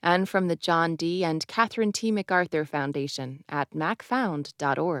 And from the John D. and Catherine T. MacArthur Foundation at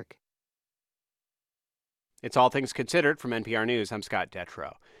macfound.org. It's All Things Considered from NPR News. I'm Scott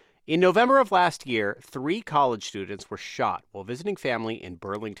Detrow. In November of last year, 3 college students were shot while visiting family in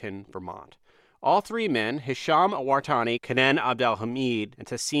Burlington, Vermont. All 3 men, Hisham Awartani, Kanan Abdelhamid, and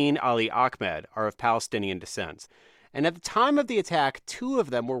Tassin Ali Ahmed, are of Palestinian descent. And at the time of the attack, 2 of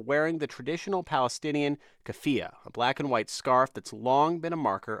them were wearing the traditional Palestinian keffiyeh, a black and white scarf that's long been a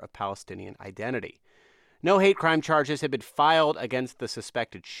marker of Palestinian identity. No hate crime charges had been filed against the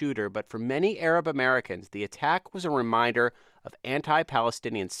suspected shooter, but for many Arab Americans, the attack was a reminder of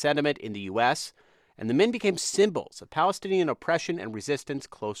anti-Palestinian sentiment in the U.S., and the men became symbols of Palestinian oppression and resistance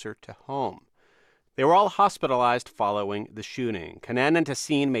closer to home. They were all hospitalized following the shooting. Kanan and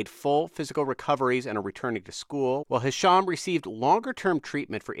Tassin made full physical recoveries and are returning to school, while Hisham received longer-term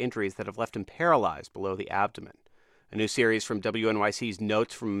treatment for injuries that have left him paralyzed below the abdomen. A new series from WNYC's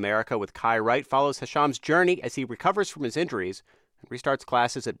Notes from America with Kai Wright follows Hisham's journey as he recovers from his injuries and restarts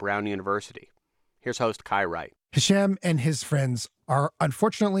classes at Brown University. Here's host Kai Wright. Hisham and his friends are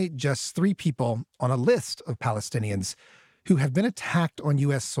unfortunately just 3 people on a list of Palestinians who have been attacked on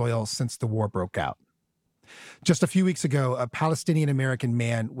U.S. soil since the war broke out. Just a few weeks ago, a Palestinian-American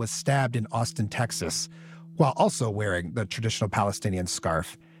man was stabbed in Austin, Texas, while also wearing the traditional Palestinian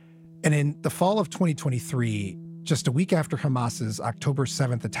scarf. And in the fall of 2023, just a week after Hamas's October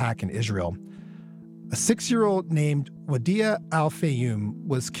 7th attack in Israel, a 6-year-old named Wadia Al-Fayoum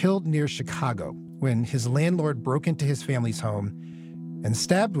was killed near Chicago when his landlord broke into his family's home and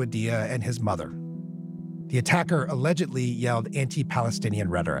stabbed Wadia and his mother. The attacker allegedly yelled anti-Palestinian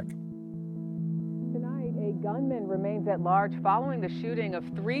rhetoric. Tonight, a gunman remains at large following the shooting of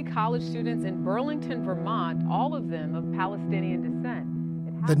 3 college students in Burlington, Vermont, all of them of Palestinian descent.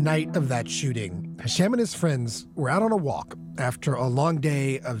 The night of that shooting, Hisham and his friends were out on a walk after a long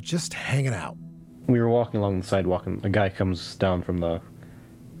day of just hanging out. We were walking along the sidewalk, and a guy comes down from the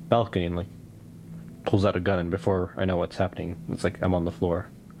balcony and pulls out a gun, and before I know what's happening, it's like I'm on the floor.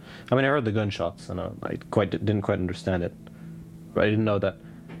 I mean, I heard the gunshots, and I didn't quite understand it. But I didn't know that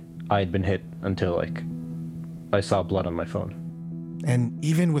I had been hit until, I saw blood on my phone. And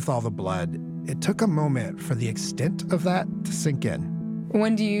even with all the blood, it took a moment for the extent of that to sink in.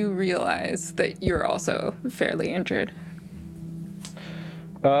 When do you realize that you're also fairly injured?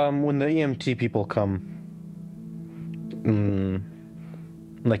 When the EMT people come,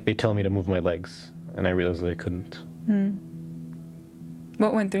 they tell me to move my legs, and I realized that I couldn't.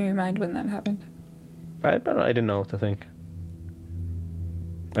 What went through your mind when that happened? I don't know. I didn't know what to think.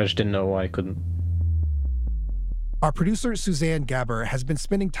 I just didn't know why I couldn't. Our producer, Suzanne Gaber, has been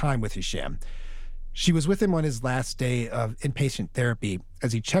spending time with Hisham. She was with him on his last day of inpatient therapy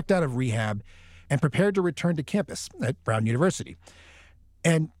as he checked out of rehab and prepared to return to campus at Brown University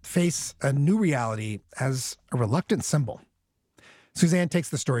and face a new reality as a reluctant symbol. Suzanne takes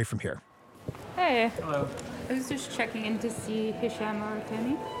the story from here. Hey. Hello. I was just checking in to see Hisham or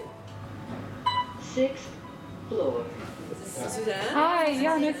Tammy. 6th floor. Suzanne? Hi,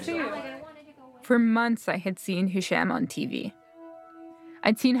 yeah, nice to meet you. For months, I had seen Hisham on TV.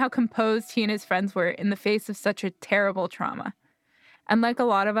 I'd seen how composed he and his friends were in the face of such a terrible trauma. And like a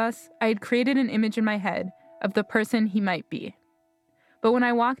lot of us, I had created an image in my head of the person he might be. But when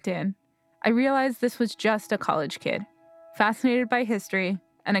I walked in, I realized this was just a college kid, fascinated by history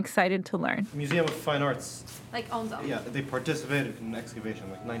and excited to learn. Museum of Fine Arts. Like Onzo. Yeah, they participated in an excavation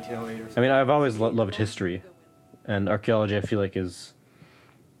like 1908 or something. I mean, I've always loved history, and archaeology I feel like is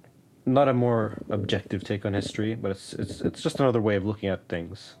not a more objective take on history, but it's just another way of looking at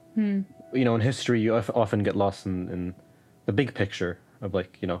things. You know, in history, you often get lost in the big picture of,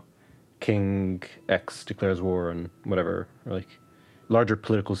 like, you know, King X declares war and whatever, or like larger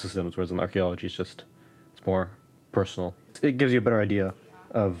political systems, whereas in archaeology it's more personal. It gives you a better idea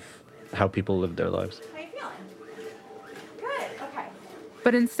of how people live their lives. How you feeling? Good, okay.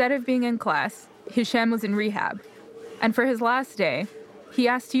 But instead of being in class, Hisham was in rehab. And for his last day, he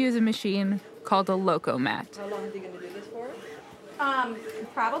asked to use a machine called a loco mat. How long are you going to do this for?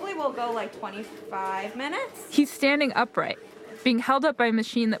 Probably will go like 25 minutes. He's standing upright, being held up by a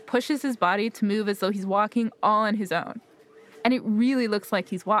machine that pushes his body to move as though he's walking all on his own. And it really looks like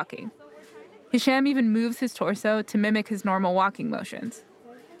he's walking. Hisham even moves his torso to mimic his normal walking motions.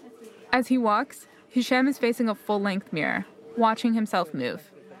 As he walks, Hisham is facing a full-length mirror, watching himself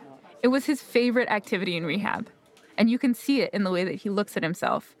move. It was his favorite activity in rehab, and you can see it in the way that he looks at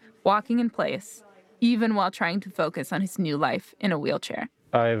himself, walking in place, even while trying to focus on his new life in a wheelchair.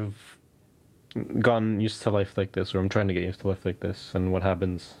 I've gotten used to life like this, or I'm trying to get used to life like this, and what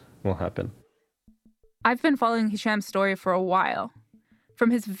happens will happen. I've been following Hisham's story for a while. From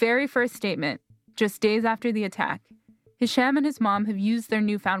his very first statement, just days after the attack, Hisham and his mom have used their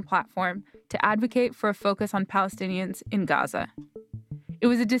newfound platform to advocate for a focus on Palestinians in Gaza. It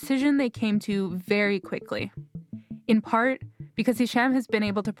was a decision they came to very quickly, in part because Hisham has been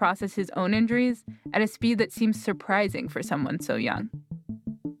able to process his own injuries at a speed that seems surprising for someone so young.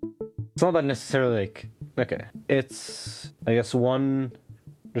 It's not that necessarily like, okay, it's, I guess, one,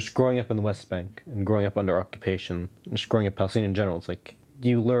 just growing up in the West Bank and growing up under occupation, just growing up Palestinian in general, it's like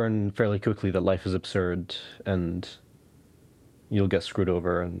you learn fairly quickly that life is absurd and you'll get screwed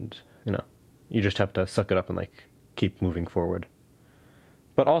over, and, you know, you just have to suck it up and, like, keep moving forward.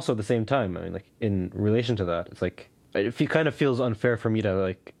 But also at the same time, I mean, like, in relation to that, it's like, it kind of feels unfair for me to,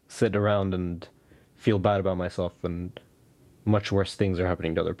 like, sit around and feel bad about myself when much worse things are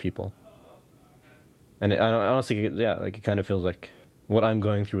happening to other people. And I honestly, yeah, like, it kind of feels like what I'm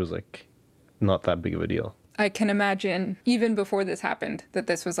going through is, like, not that big of a deal. I can imagine, even before this happened, that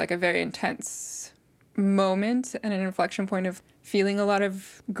this was, like, a very intense moment and an inflection point of feeling a lot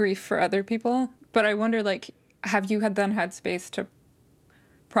of grief for other people. But I wonder, like, have you had space to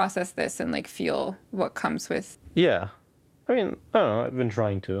process this and, like, feel what comes with? Yeah. I mean, I don't know, I've been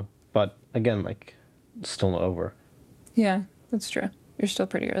trying to. But again, like, it's still not over. Yeah, that's true. You're still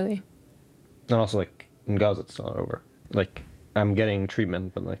pretty early. And also, like, in Gaza, it's not over. Like, I'm getting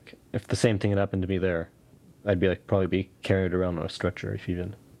treatment, but, like, if the same thing had happened to me there, I'd be, like, probably be carried around on a stretcher if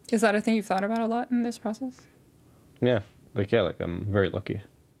even. Is that a thing you've thought about a lot in this process? Yeah. Like, I'm very lucky.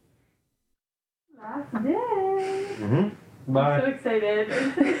 Last day. Mm-hmm. Bye. I'm so excited.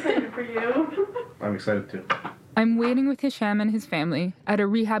 I'm so excited for you. I'm excited too. I'm waiting with Hisham and his family at a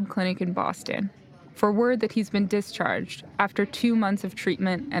rehab clinic in Boston for word that he's been discharged after 2 months of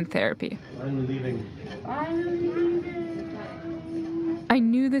treatment and therapy. I'm leaving. I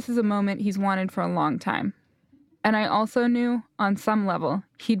knew this is a moment he's wanted for a long time. And I also knew, on some level,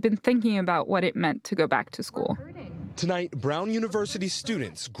 he'd been thinking about what it meant to go back to school. Tonight, Brown University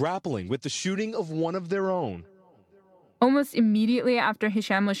students grappling with the shooting of one of their own. Almost immediately after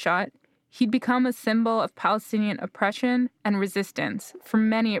Hisham was shot, he'd become a symbol of Palestinian oppression and resistance for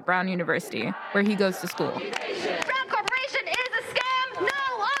many at Brown University, where he goes to school. Brown Corporation is a scam,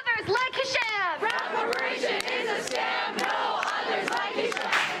 no others like Hisham. Brown Corporation is a scam, no others like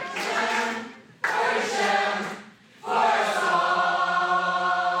Hisham. Hisham,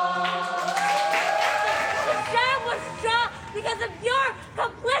 Hisham was shot because of your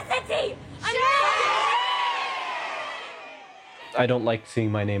complicity. I don't like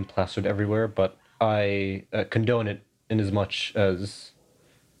seeing my name plastered everywhere, but I condone it in as much as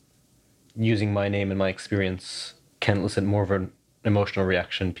using my name and my experience can elicit more of an emotional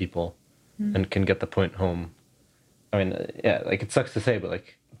reaction in people and can get the point home. I mean, yeah, like it sucks to say, but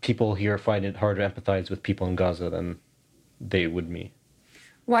like people here find it hard to empathize with people in Gaza than they would me.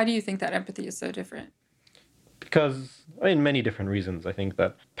 Why do you think that empathy is so different? Because, I mean, many different reasons. I think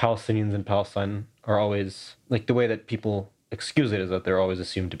that Palestinians in Palestine are always, like, the way that people excuse it is that they're always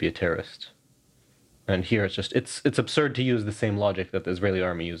assumed to be a terrorist. And here it's just, it's absurd to use the same logic that the Israeli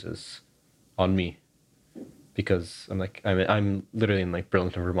army uses on me. Because I'm literally in, like,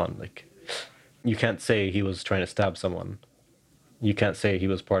 Burlington, Vermont. Like, you can't say he was trying to stab someone. You can't say he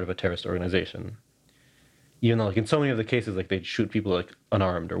was part of a terrorist organization. Even though, like, in so many of the cases, like, they'd shoot people, like,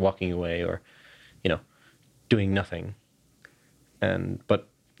 unarmed or walking away or, you know, doing nothing. But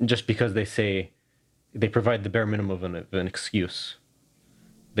just because they say they provide the bare minimum of an excuse,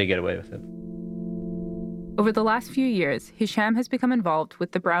 they get away with it. Over the last few years, Hisham has become involved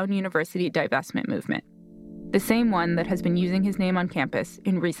with the Brown University divestment movement, the same one that has been using his name on campus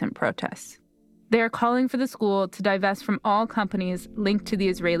in recent protests. They are calling for the school to divest from all companies linked to the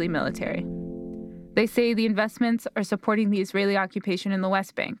Israeli military. They say the investments are supporting the Israeli occupation in the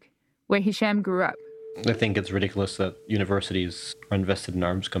West Bank, where Hisham grew up. I think it's ridiculous that universities are invested in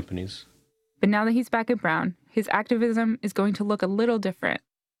arms companies. But now that he's back at Brown, his activism is going to look a little different.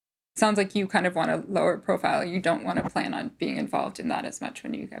 Sounds like you kind of want a lower profile. You don't want to plan on being involved in that as much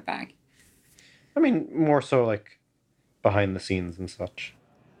when you get back. I mean, more so like behind the scenes and such.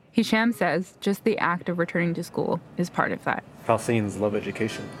 Hisham says just the act of returning to school is part of that. Palestinians love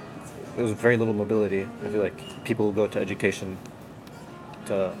education. There's very little mobility. I feel like people will go to education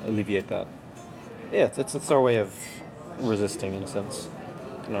to alleviate that. Yeah, it's our way of resisting in a sense.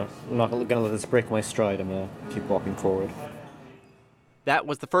 You know, I'm not going to let this break my stride. I'm going to keep walking forward. That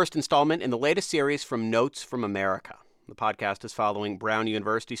was the first installment in the latest series from Notes from America. The podcast is following Brown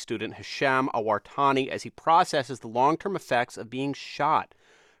University student Hisham Awartani as he processes the long-term effects of being shot.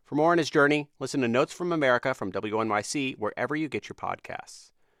 For more on his journey, listen to Notes from America from WNYC wherever you get your podcasts.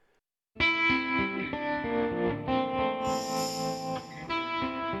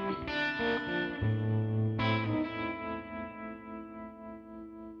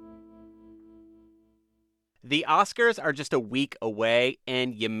 The Oscars are just a week away,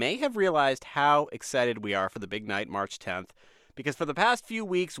 and you may have realized how excited we are for the big night, March 10th, because for the past few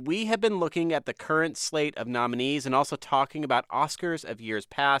weeks, we have been looking at the current slate of nominees and also talking about Oscars of years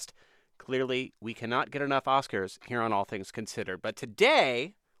past. Clearly, we cannot get enough Oscars here on All Things Considered. But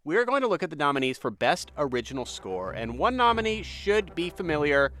today, we're going to look at the nominees for Best Original Score, and one nominee should be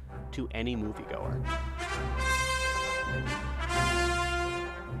familiar to any moviegoer.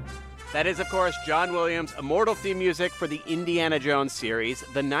 That is, of course, John Williams' immortal theme music for the Indiana Jones series.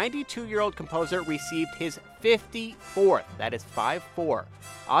 The 92-year-old composer received his 54th, that is 5-4,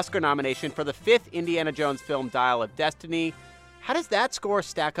 Oscar nomination for the 5th Indiana Jones film Dial of Destiny. How does that score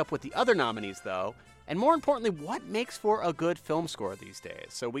stack up with the other nominees, though? And more importantly, what makes for a good film score these days?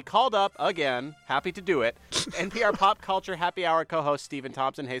 So we called up, again, happy to do it, NPR Pop Culture Happy Hour co-host Stephen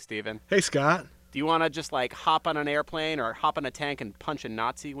Thompson. Hey, Stephen. Hey, Scott. Do you want to just, like, hop on an airplane or hop on a tank and punch a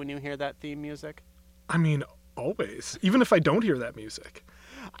Nazi when you hear that theme music? I mean, always. Even if I don't hear that music.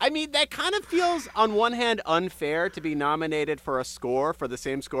 I mean, that kind of feels, on one hand, unfair to be nominated for a score for the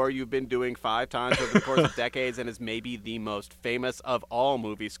same score you've been doing 5 times over the course of decades and is maybe the most famous of all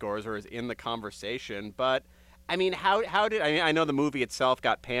movie scores or is in the conversation. But, I mean, I know the movie itself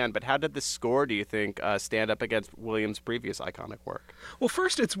got panned, but how did the score, do you think, stand up against Williams' previous iconic work? Well,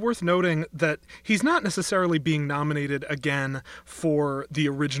 first, it's worth noting that he's not necessarily being nominated again for the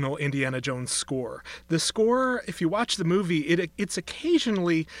original Indiana Jones score. The score, if you watch the movie, it's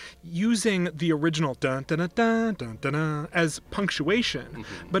occasionally using the original dun-dun-dun-dun-dun-dun as punctuation,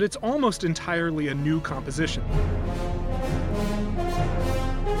 but it's almost entirely a new composition.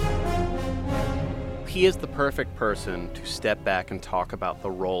 He is the perfect person to step back and talk about the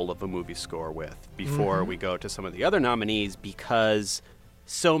role of a movie score with before we go to some of the other nominees, because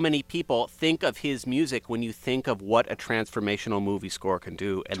so many people think of his music when you think of what a transformational movie score can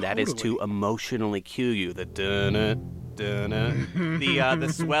do, and that is to emotionally cue you. The dun-na, dun-na, the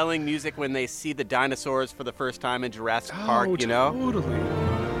swelling music when they see the dinosaurs for the first time in Jurassic Park, you know? Totally.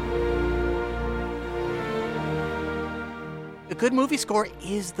 A good movie score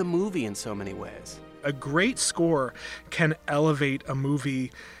is the movie in so many ways. A great score can elevate a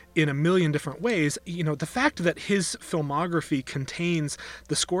movie in a million different ways. You know, the fact that his filmography contains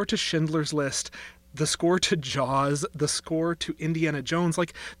the score to Schindler's List, the score to Jaws, the score to Indiana Jones,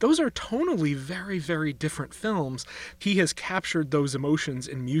 like, those are tonally very, very different films. He has captured those emotions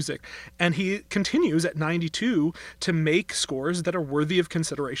in music, and he continues at 92 to make scores that are worthy of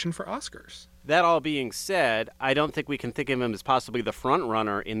consideration for Oscars. That all being said, I don't think we can think of him as possibly the front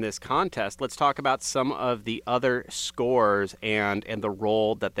runner in this contest. Let's talk about some of the other scores and the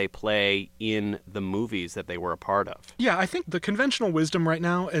role that they play in the movies that they were a part of. Yeah, I think the conventional wisdom right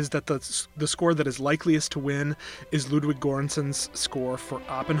now is that the score that is likeliest to win is Ludwig Göransson's score for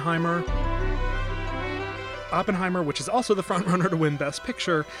Oppenheimer. Oppenheimer, which is also the frontrunner to win Best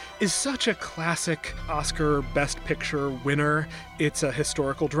Picture, is such a classic Oscar Best Picture winner. It's a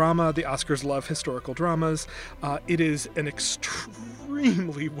historical drama. The Oscars love historical dramas. It is an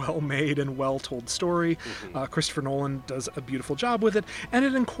extremely well-made and well-told story. Christopher Nolan does a beautiful job with it, and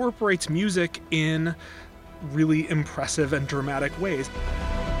it incorporates music in really impressive and dramatic ways.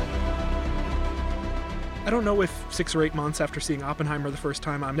 I don't know if 6 or 8 months after seeing Oppenheimer the first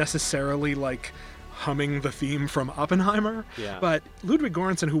time, I'm necessarily humming the theme from Oppenheimer. Yeah. But Ludwig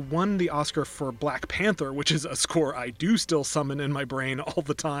Göransson, who won the Oscar for Black Panther, which is a score I do still summon in my brain all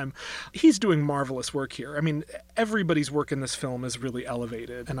the time, he's doing marvelous work here. I mean, everybody's work in this film is really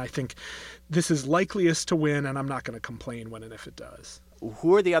elevated, and I think this is likeliest to win, and I'm not going to complain when and if it does.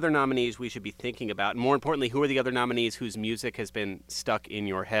 Who are the other nominees we should be thinking about? And more importantly, who are the other nominees whose music has been stuck in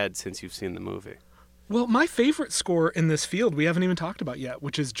your head since you've seen the movie? Well, my favorite score in this field we haven't even talked about yet,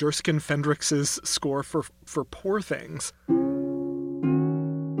 which is Jerskin Fendrix's score for Poor Things.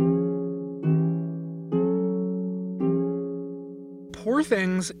 Poor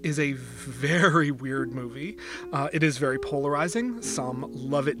Things is a very weird movie. It is very polarizing. Some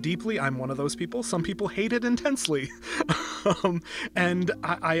love it deeply. I'm one of those people. Some people hate it intensely. And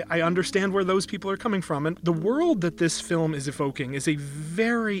I understand where those people are coming from. And the world that this film is evoking is a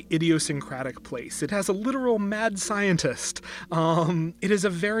very idiosyncratic place. It has a literal mad scientist. It is a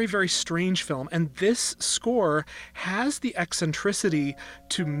very, very strange film. And this score has the eccentricity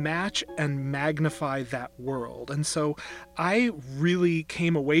to match and magnify that world. And so I really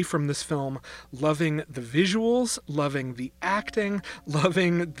came away from this film loving the visuals, loving the acting,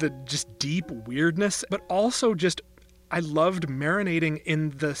 loving the just deep weirdness, but also just I loved marinating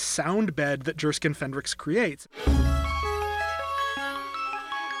in the sound bed that Jerskin Fendrix creates.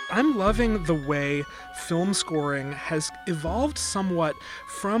 I'm loving the way film scoring has evolved somewhat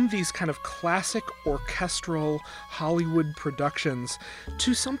from these kind of classic orchestral Hollywood productions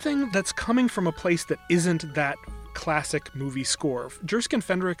to something that's coming from a place that isn't that classic movie score. Jerskin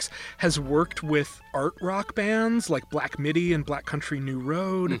Fendrix has worked with art rock bands like Black Midi and Black Country New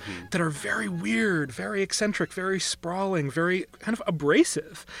Road that are very weird, very eccentric, very sprawling, very kind of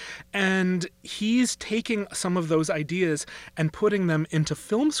abrasive. And he's taking some of those ideas and putting them into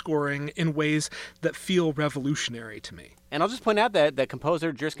film scoring in ways that feel revolutionary to me. And I'll just point out that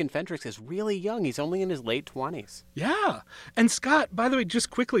composer Jerskin Fendrix is really young. He's only in his late 20s. Yeah. And Scott, by the way, just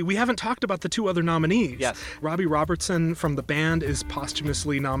quickly, we haven't talked about the 2 other nominees. Yes. Robbie Robertson from the band is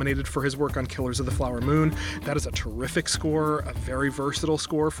posthumously nominated for his work on Killers of the Flower Moon. That is a terrific score, a very versatile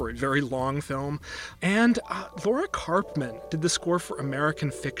score for a very long film. And Laura Karpman did the score for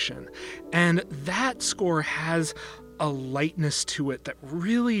American Fiction. And that score has a lightness to it that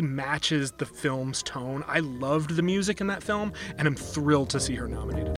really matches the film's tone. I loved the music in that film, and I'm thrilled to see her nominated.